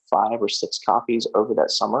had like 5 or 6 coffees over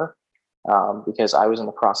that summer because I was in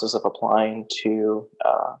the process of applying to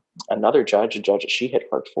another judge, a judge that she had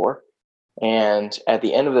clerked for. And at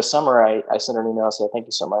the end of the summer, I sent her an email and said, thank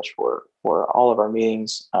you so much for all of our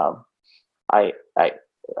meetings. I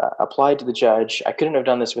applied to the judge. I couldn't have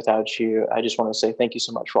done this without you. I just want to say thank you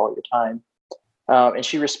so much for all your time. And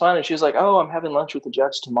she responded. She was like, oh, I'm having lunch with the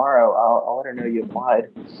judge tomorrow. I'll let her know you applied.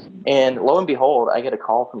 And lo and behold, I get a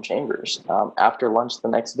call from Chambers after lunch the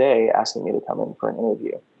next day asking me to come in for an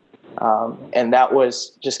interview. And that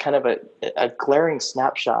was just kind of a glaring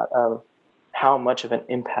snapshot of how much of an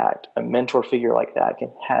impact a mentor figure like that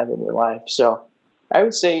can have in your life. So I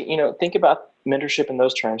would say, think about mentorship in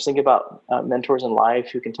those terms. Think about mentors in life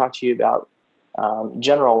who can talk to you about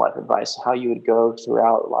general life advice, how you would go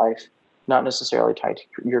throughout life, not necessarily tied to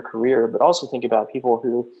your career, but also think about people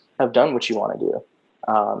who have done what you want to do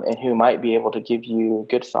and who might be able to give you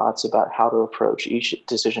good thoughts about how to approach each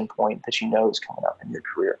decision point that you know is coming up in your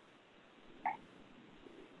career.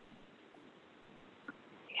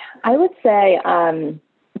 I would say,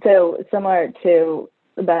 so similar to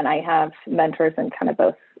Ben, I have mentors in kind of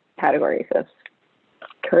both categories of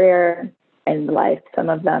career and life. Some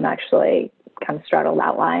of them actually kind of straddle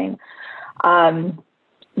that line.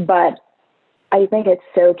 But I think it's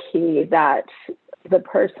so key that the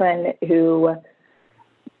person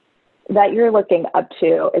that you're looking up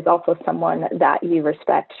to is also someone that you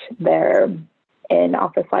respect their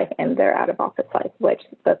in-office life and their out-of-office life, which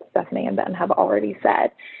both Stephanie and Ben have already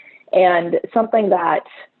said. And something that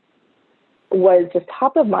was just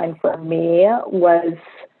top of mind for me was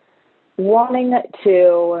wanting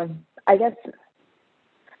to, I guess,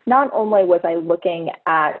 not only was I looking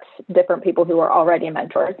at different people who were already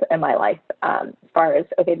mentors in my life, as far as,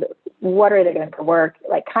 okay, what are they doing for work?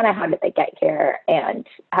 Like, kind of how did they get here? And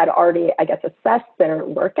had already, I guess, assessed their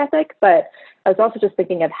work ethic. But I was also just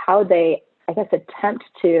thinking of how they, I guess, attempt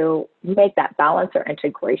to make that balance or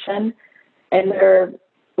integration in their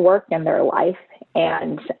work and their life.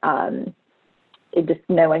 And just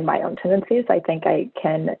knowing my own tendencies, I think I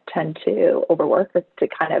can tend to overwork or to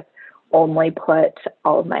kind of only put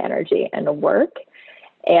all of my energy into work.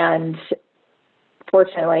 And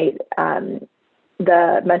fortunately,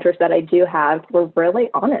 the mentors that I do have were really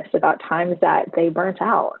honest about times that they burnt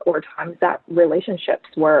out or times that relationships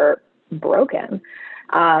were broken,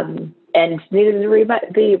 and needed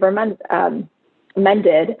to be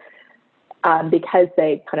mended, because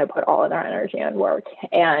they kind of put all of their energy in work,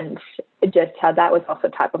 and just how that was also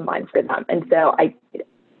top of mind for them. And so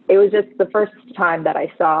it was just the first time that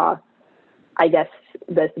I saw, I guess,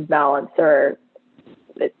 this balance or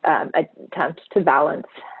attempt to balance,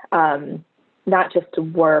 not just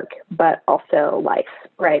work, but also life,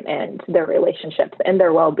 right? And their relationships and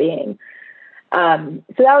their well-being. So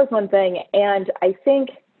that was one thing. And I think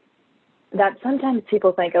that sometimes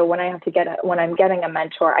people think, oh, when I'm getting a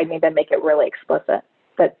mentor, I need to make it really explicit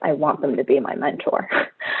that I want them to be my mentor.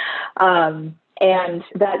 And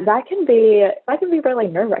that can be really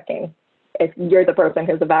nerve-wracking if you're the person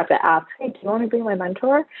who's about to ask, hey, do you want to be my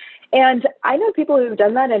mentor? And I know people who've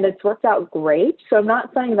done that and it's worked out great. So I'm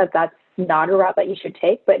not saying that that's not a route that you should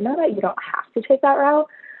take, but know that you don't have to take that route.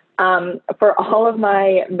 For all of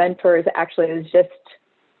my mentors, actually, it was just,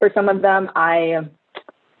 for some of them, I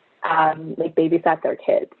babysat their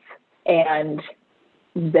kids, and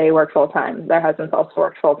they work full time. Their husbands also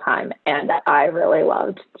worked full time. And I really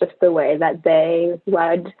loved just the way that they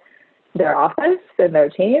led their office and their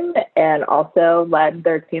team, and also led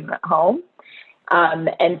their team at home.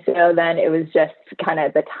 And so then it was just kind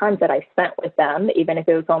of the time that I spent with them, even if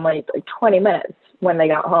it was only like 20 minutes when they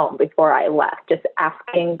got home before I left, just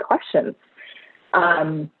asking questions,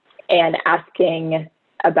 and asking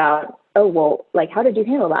about, oh, well, like, how did you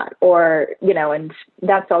handle that? Or, and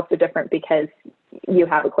that's also different because you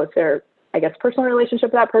have a closer, I guess, personal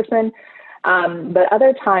relationship with that person. But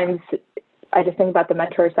other times, I just think about the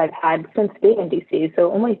mentors I've had since being in DC,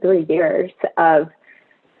 so only 3 years of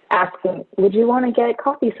asking, would you want to get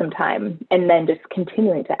coffee sometime? And then just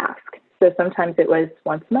continuing to ask. So sometimes it was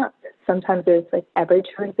once a month. Sometimes it was like every 2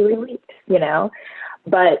 or 3 weeks,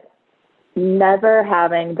 but never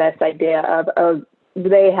having this idea of, oh,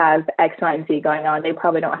 they have X, Y, and Z going on. They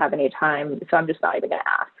probably don't have any time, so I'm just not even going to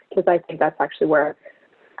ask. Because I think that's actually where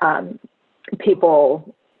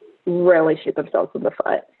people really shoot themselves in the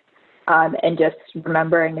foot. And just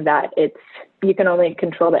remembering that you can only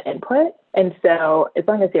control the input. And so as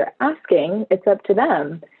long as you're asking, it's up to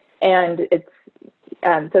them. And it's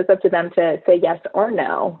up to them to say yes or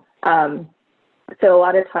no. So a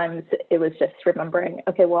lot of times it was just remembering,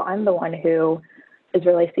 okay, well, I'm the one who is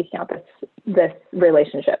really seeking out this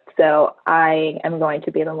relationship. So I am going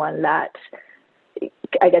to be the one that,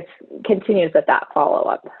 I guess, continues with that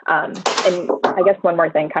follow-up. And I guess one more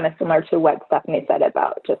thing, kind of similar to what Stephanie said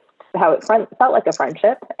about just how it felt like a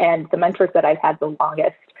friendship. And the mentors that I've had the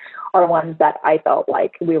longest are ones that I felt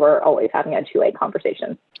like we were always having a two-way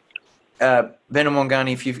conversation. Ben and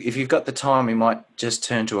Wangani, if you've got the time, we might just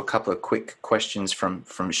turn to a couple of quick questions from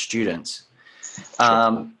students.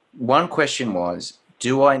 One question was,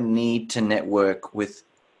 do I need to network with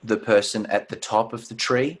the person at the top of the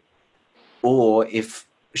tree? Or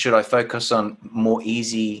should I focus on more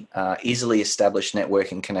easily established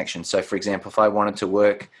networking connections? So for example, if I wanted to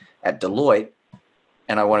work at Deloitte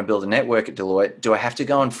and I want to build a network at Deloitte, do I have to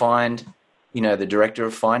go and find, the director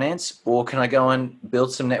of finance, or can I go and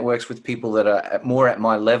build some networks with people that are more at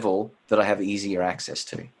my level that I have easier access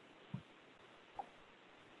to?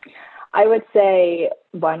 I would say,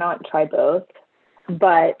 why not try both?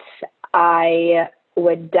 But I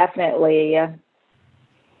would definitely,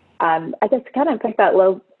 I guess, kind of pick that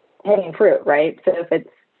low-hanging fruit, right? So if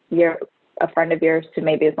you're a friend of yours who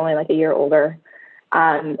maybe is only like a year older,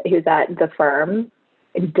 who's at the firm,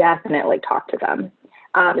 definitely talk to them,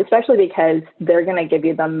 especially because they're going to give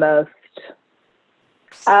you the most,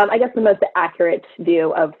 the most accurate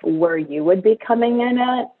view of where you would be coming in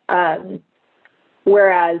at.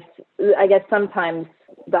 Whereas I guess sometimes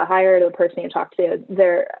the higher the person you talk to,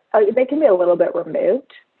 they can be a little bit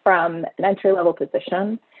removed from an entry-level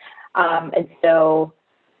position. And so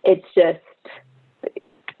it's just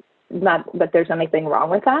not that there's anything wrong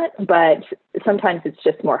with that, but sometimes it's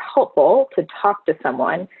just more helpful to talk to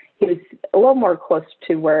someone who's a little more close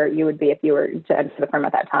to where you would be if you were to enter the firm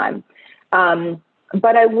at that time.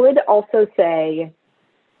 But I would also say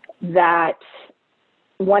that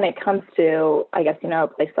when it comes to, I guess, a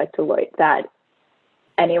place like Deloitte, that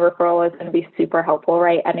any referral is going to be super helpful,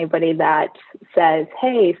 right? Anybody that says,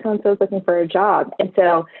 hey, so-and-so is looking for a job. And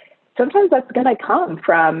so sometimes that's going to come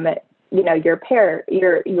from,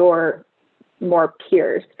 your more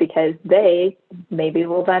peers, because they maybe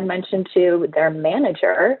will then mention to their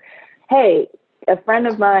manager, hey, a friend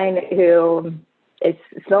of mine who is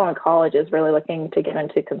still in college, is really looking to get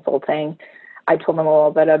into consulting. I told them a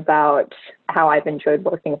little bit about how I've enjoyed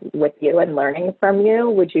working with you and learning from you.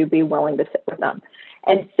 Would you be willing to sit with them?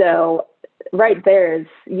 And so right there is,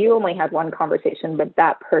 you only had one conversation, but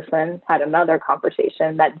that person had another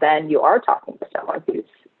conversation that then you are talking to someone who's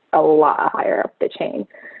a lot higher up the chain.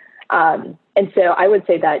 And so I would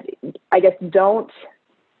say that, I guess, don't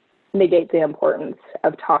negate the importance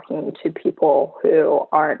of talking to people who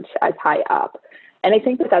aren't as high up. And I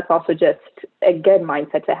think that that's also just a good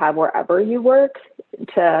mindset to have wherever you work,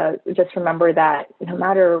 to just remember that no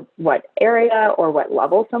matter what area or what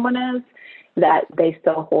level someone is, that they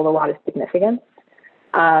still hold a lot of significance.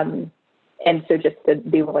 And so just to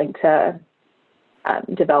be willing to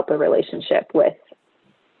develop a relationship with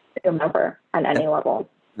whomever on any level.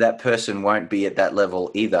 That person won't be at that level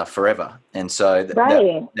either forever. And so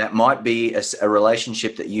Right. that might be a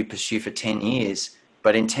relationship that you pursue for 10 years,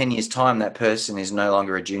 but in 10 years' time, that person is no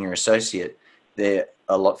longer a junior associate. They're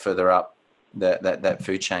a lot further up that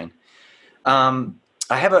food chain. I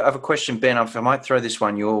have a question, Ben. I might throw this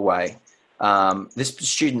one your way. This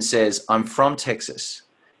student says, I'm from Texas,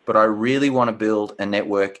 but I really want to build a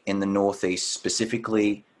network in the Northeast,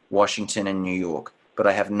 specifically Washington and New York, but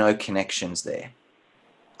I have no connections there.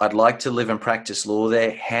 I'd like to live and practice law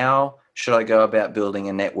there. How should I go about building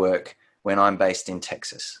a network when I'm based in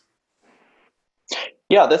Texas?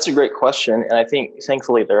 Yeah, that's a great question. And I think,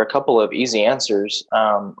 thankfully, there are a couple of easy answers.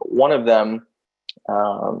 One of them,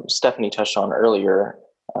 Stephanie touched on earlier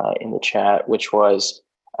in the chat, which was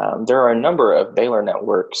there are a number of Baylor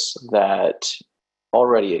networks that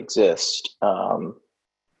already exist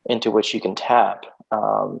into which you can tap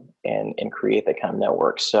and create that kind of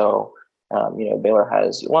network. So, Baylor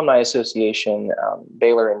has Alumni Association.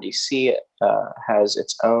 Baylor in DC has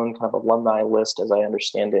its own kind of alumni list, as I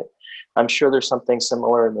understand it. I'm sure there's something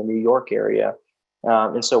similar in the New York area.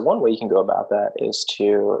 And so one way you can go about that is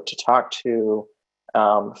to talk to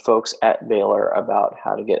folks at Baylor about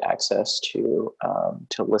how to get access to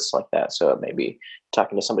lists like that. So it may be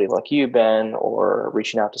talking to somebody like you, Ben, or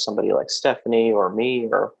reaching out to somebody like Stephanie or me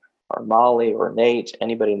or Molly or Nate,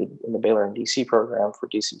 anybody in the Baylor and DC program for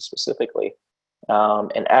DC specifically,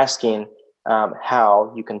 and asking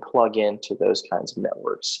how you can plug into those kinds of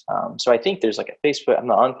networks. So I think there's like a Facebook, I'm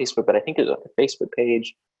not on Facebook, but I think there's like a Facebook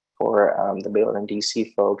page for the Baylor and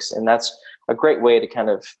DC folks. And that's a great way to kind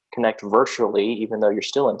of connect virtually, even though you're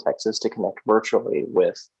still in Texas, to connect virtually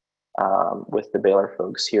with the Baylor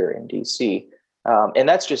folks here in DC. And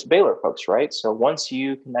that's just Baylor folks, right? So once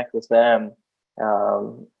you connect with them,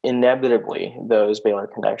 inevitably those Baylor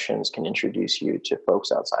connections can introduce you to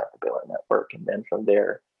folks outside the Baylor network. And then from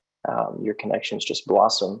there, your connections just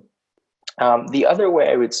blossom. The other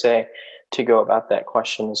way I would say to go about that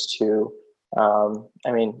question is to,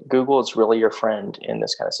 Google is really your friend in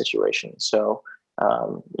this kind of situation. So,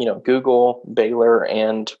 Google Baylor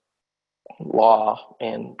and law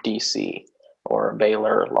in DC or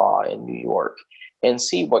Baylor law in New York and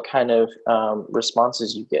see what kind of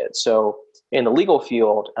responses you get. So in the legal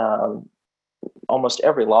field, almost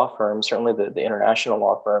every law firm, certainly the international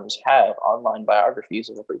law firms, have online biographies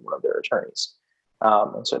of every one of their attorneys.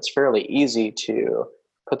 And so it's fairly easy to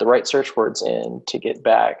put the right search words in to get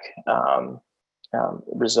back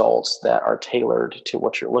results that are tailored to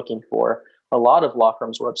what you're looking for. A lot of law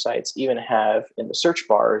firms' websites even have in the search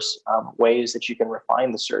bars ways that you can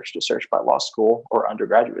refine the search to search by law school or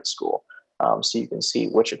undergraduate school. So you can see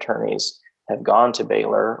which attorneys have gone to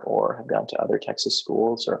Baylor or have gone to other Texas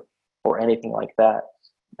schools or anything like that.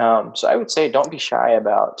 So I would say don't be shy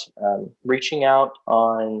about reaching out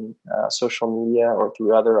on social media or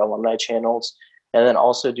through other alumni channels, and then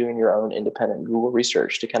also doing your own independent Google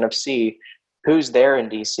research to kind of see who's there in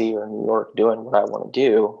DC or New York doing what I want to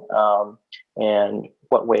do, and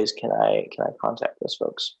what ways can I contact those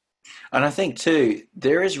folks. And I think too,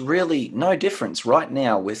 there is really no difference right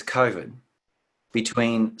now with COVID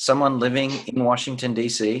between someone living in Washington,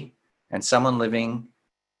 DC and someone living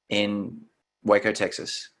in Waco,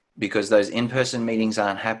 Texas, because those in-person meetings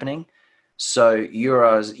aren't happening. So you're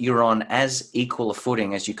on as equal a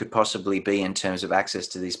footing as you could possibly be in terms of access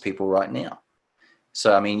to these people right now.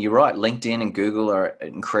 So, you're right. LinkedIn and Google are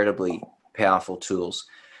incredibly powerful tools.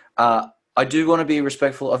 I do want to be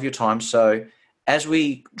respectful of your time. So as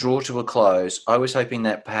we draw to a close, I was hoping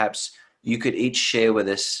that perhaps you could each share with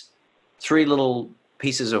us 3 little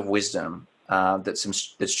pieces of wisdom that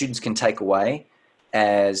students can take away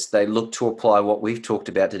as they look to apply what we've talked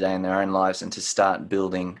about today in their own lives and to start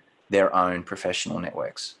building their own professional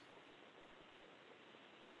networks.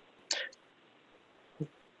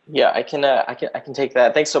 Yeah, I can take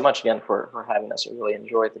that. Thanks so much again for having us. I really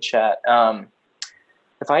enjoyed the chat.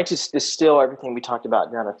 if I just distill everything we talked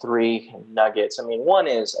about down to 3 nuggets, I mean, one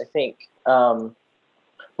is, I think,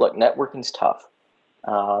 look, networking's tough.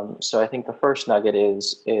 So I think the first nugget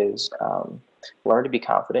is learn to be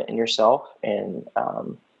confident in yourself and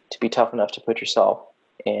to be tough enough to put yourself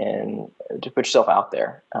out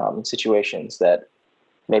there in situations that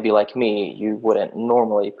maybe, like me, you wouldn't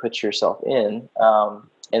normally put yourself in,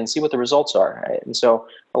 and see what the results are. Right? And so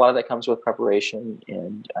a lot of that comes with preparation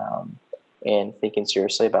and thinking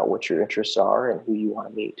seriously about what your interests are and who you want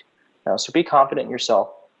to meet. So be confident in yourself.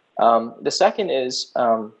 The second is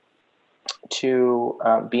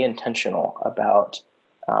to be intentional about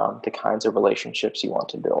the kinds of relationships you want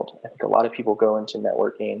to build. I think a lot of people go into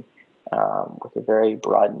networking with a very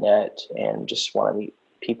broad net and just want to meet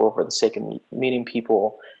people for the sake of meeting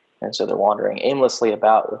people. And so they're wandering aimlessly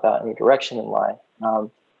about without any direction in life. I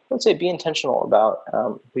would say be intentional about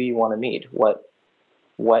who you want to meet. What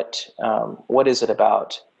is it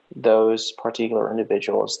about those particular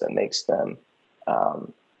individuals that makes them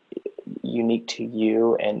unique to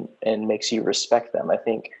you and makes you respect them? I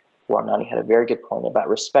think Nani had a very good point about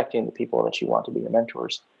respecting the people that you want to be your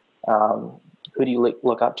mentors. Who do you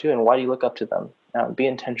look up to, and why do you look up to them? Be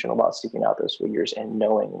intentional about seeking out those figures and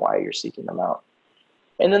knowing why you're seeking them out.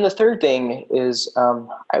 And then the third thing is,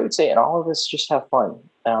 I would say in all of this, just have fun.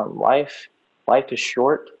 Life is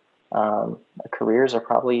short. Careers are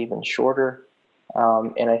probably even shorter.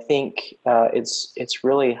 And I think it's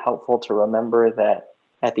really helpful to remember that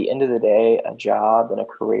at the end of the day, a job and a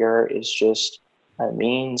career is just a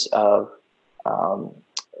means of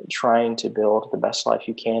trying to build the best life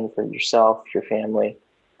you can for yourself, your family,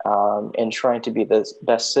 and trying to be the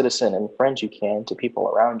best citizen and friend you can to people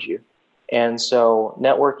around you. And so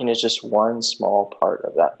networking is just one small part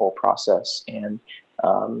of that whole process. And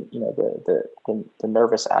the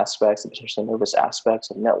nervous aspects, the potentially nervous aspects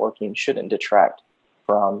of networking shouldn't detract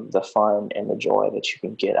from the fun and the joy that you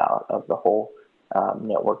can get out of the whole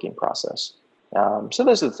networking process. So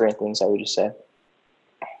those are the 3 things I would just say.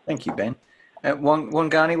 Thank you, Ben.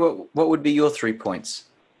 Wangani, what would be your 3 points?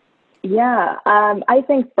 Yeah, I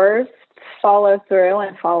think first, follow through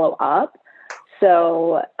and follow up.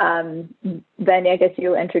 So, Ben, I guess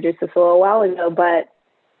you introduced this a little while ago, but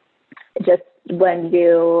just when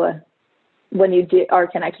you are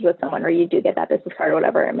connected with someone or you do get that business card or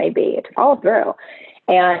whatever it may be, to follow through.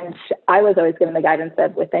 And I was always given the guidance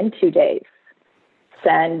of within 2 days,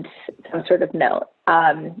 send some sort of note.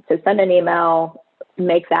 So send an email,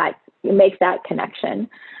 make that connection.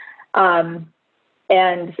 And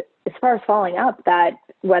as far as following up, that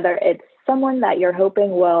whether it's someone that you're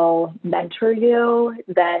hoping will mentor you,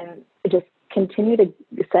 then just continue to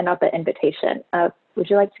send out the invitation of, would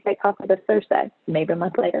you like to get coffee this Thursday? Maybe a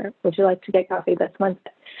month later. Would you like to get coffee this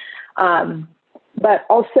Wednesday? But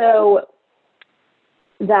also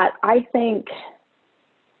that I think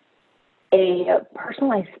a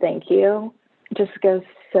personalized thank you just goes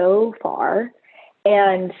so far.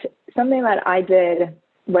 And something that I did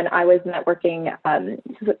when I was networking,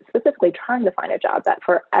 specifically trying to find a job, that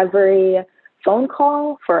for every phone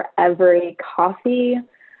call, for every coffee,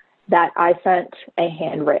 that I sent a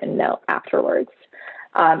handwritten note afterwards,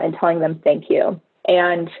 and telling them thank you.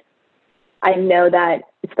 And I know that,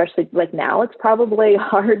 especially like now, it's probably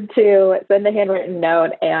hard to send a handwritten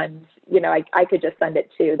note, and I could just send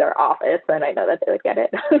it to their office and I know that they would get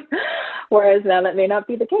it. Whereas now that may not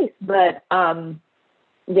be the case, but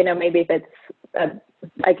maybe if it's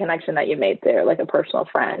a connection that you made through like a personal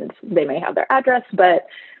friend, they may have their address, but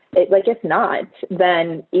if not,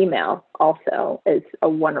 then email also is a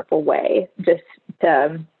wonderful way just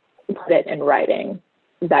to put it in writing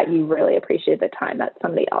that you really appreciate the time that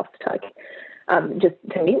somebody else took just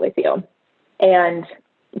to meet with you. And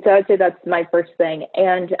so I'd say that's my first thing.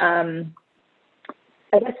 And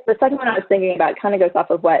I guess the second one I was thinking about kind of goes off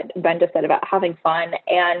of what Ben just said about having fun.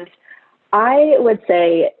 And I would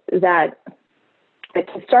say that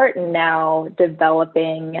to start now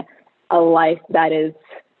developing a life that is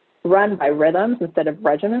run by rhythms instead of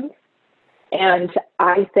regimens. And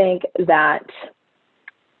I think that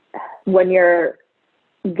when you're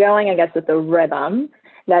going, I guess, with a rhythm,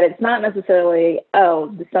 that it's not necessarily,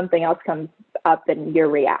 something else comes up and you're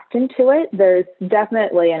reacting to it. There's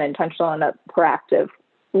definitely an intentional and a proactive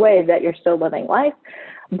way that you're still living life.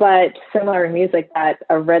 But similar in music, that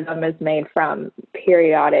a rhythm is made from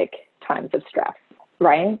periodic times of stress,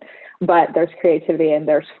 right? But there's creativity and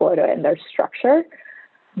there's flow to it and there's structure.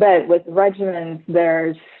 But with regimens,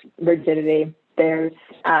 there's rigidity. There's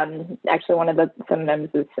actually one of the synonyms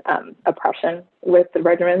is oppression with the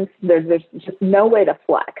regimens. There's just no way to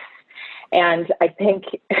flex. And I think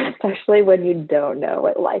especially when you don't know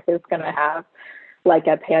what life is going to have like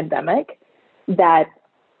a pandemic that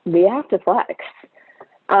we have to flex.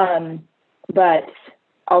 But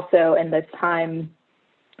also in this time,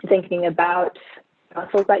 thinking about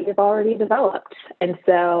muscles that you've already developed. And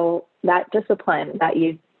so that discipline that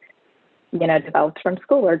you developed from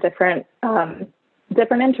school or different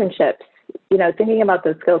internships, thinking about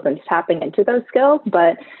those skills and tapping into those skills,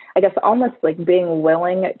 but I guess almost like being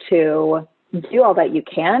willing to do all that you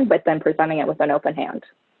can, but then presenting it with an open hand,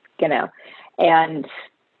 and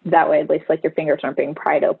that way, at least like your fingers aren't being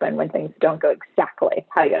pried open when things don't go exactly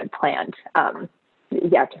how you had planned.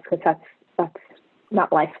 Just because that's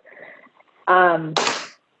not life. And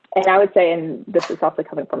I would say, and this is also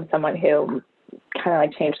coming from someone who kind of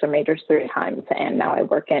like changed their majors 3 times, and now I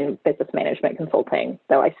work in business management consulting,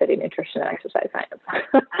 though I study nutrition and exercise science.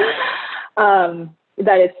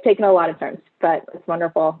 That it's taken a lot of turns, but it's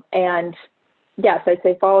wonderful. And yes, I'd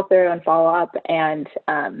say follow through and follow up, and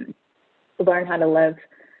learn how to live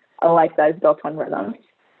a life that is built on rhythms.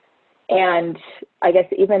 And I guess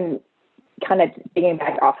even kind of digging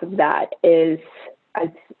back off of that is, as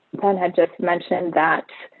Ben had just mentioned, that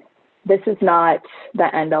this is not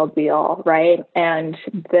the end all be all, right? And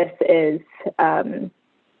this is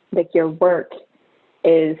like your work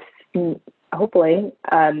is hopefully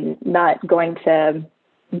not going to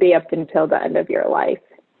be up until the end of your life.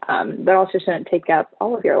 But also shouldn't take up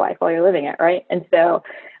all of your life while you're living it, right? And so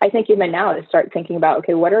I think even now to start thinking about,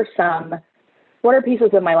 okay, what are pieces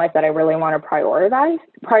of my life that I really want to prioritize,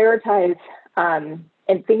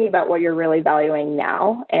 and thinking about what you're really valuing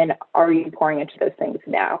now, and are you pouring into those things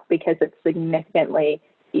now? Because it's significantly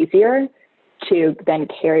easier to then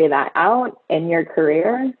carry that out in your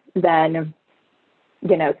career than,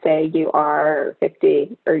 say you are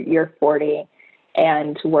 50 or you're 40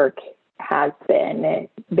 and work has been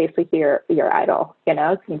basically your idol,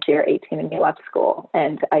 since you're 18 and you left school.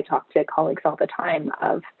 And I talk to colleagues all the time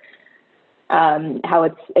of how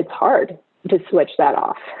it's hard to switch that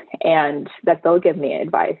off, and that they'll give me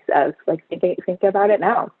advice of like, think about it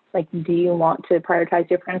now. Like, do you want to prioritize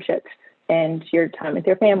your friendships and your time with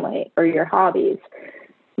your family or your hobbies?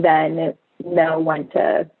 Then know when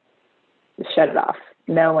to shut it off,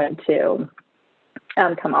 know when to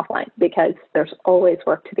come offline, because there's always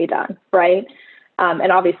work to be done, right?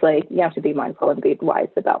 And obviously you have to be mindful and be wise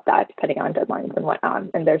about that, depending on deadlines and whatnot.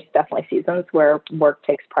 And there's definitely seasons where work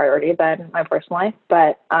takes priority than my personal life.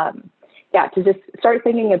 But to just start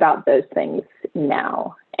thinking about those things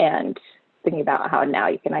now, and thinking about how now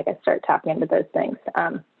you can, I guess, start tapping into those things.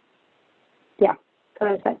 That's what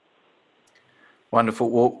I would say. Wonderful.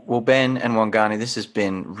 Well, Ben and Wangani, this has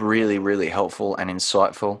been really, really helpful and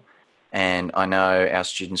insightful. And I know our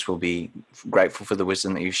students will be grateful for the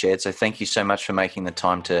wisdom that you've shared. So thank you so much for making the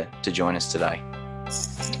time to join us today.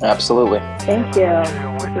 Absolutely. Thank you.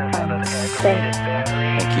 Thanks.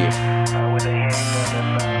 Thank you.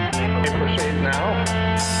 Proceed now.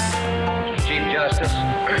 Chief Justice,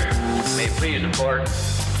 may it please the court.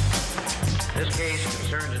 This case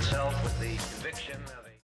concerns itself with the conviction of